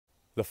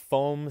the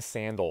foam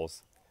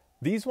sandals.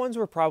 These ones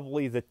were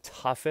probably the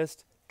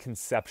toughest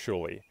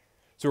conceptually.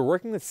 So we're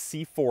working with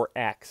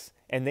C4X,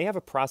 and they have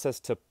a process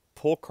to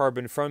pull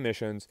carbon from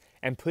emissions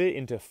and put it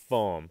into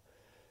foam.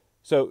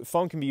 So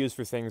foam can be used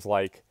for things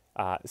like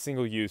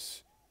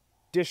single-use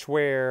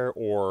dishware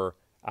or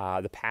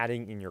the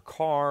padding in your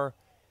car.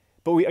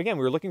 But we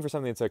were looking for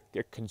something that's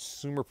a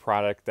consumer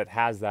product that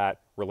has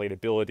that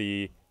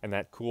relatability and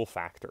that cool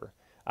factor.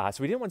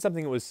 So we didn't want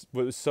something that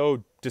was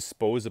so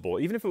disposable.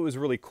 Even if it was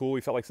really cool,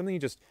 we felt like something you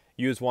just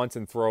use once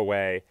and throw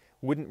away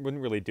wouldn't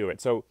really do it.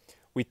 So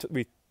we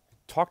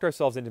talked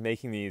ourselves into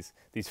making these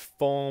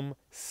foam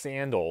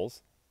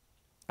sandals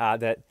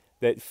that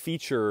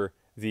feature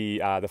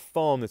the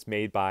foam that's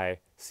made by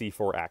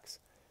C4X.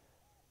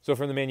 So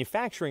from the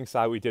manufacturing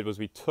side, what we did was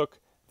we took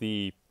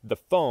the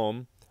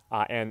foam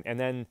and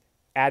then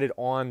added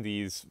on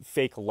these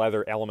fake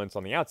leather elements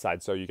on the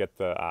outside. So you get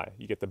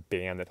the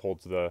band that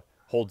holds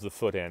the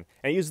foot in,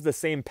 and it uses the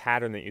same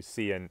pattern that you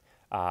see in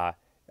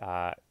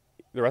the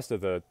rest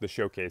of the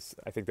showcase.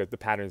 I think that the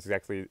pattern is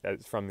exactly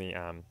as from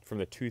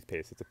the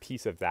toothpaste. It's a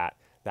piece of that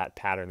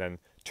pattern then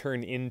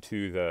turned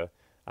into the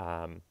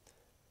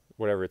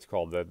whatever it's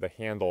called, the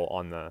handle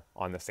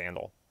on the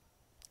sandal.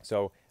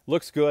 So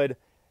looks good.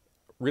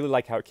 Really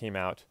like how it came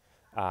out.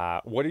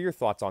 What are your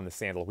thoughts on the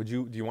sandal?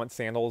 Do you want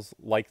sandals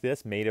like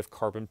this made of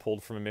carbon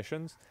pulled from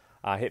emissions?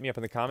 Hit me up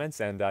in the comments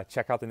and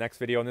check out the next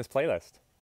video in this playlist.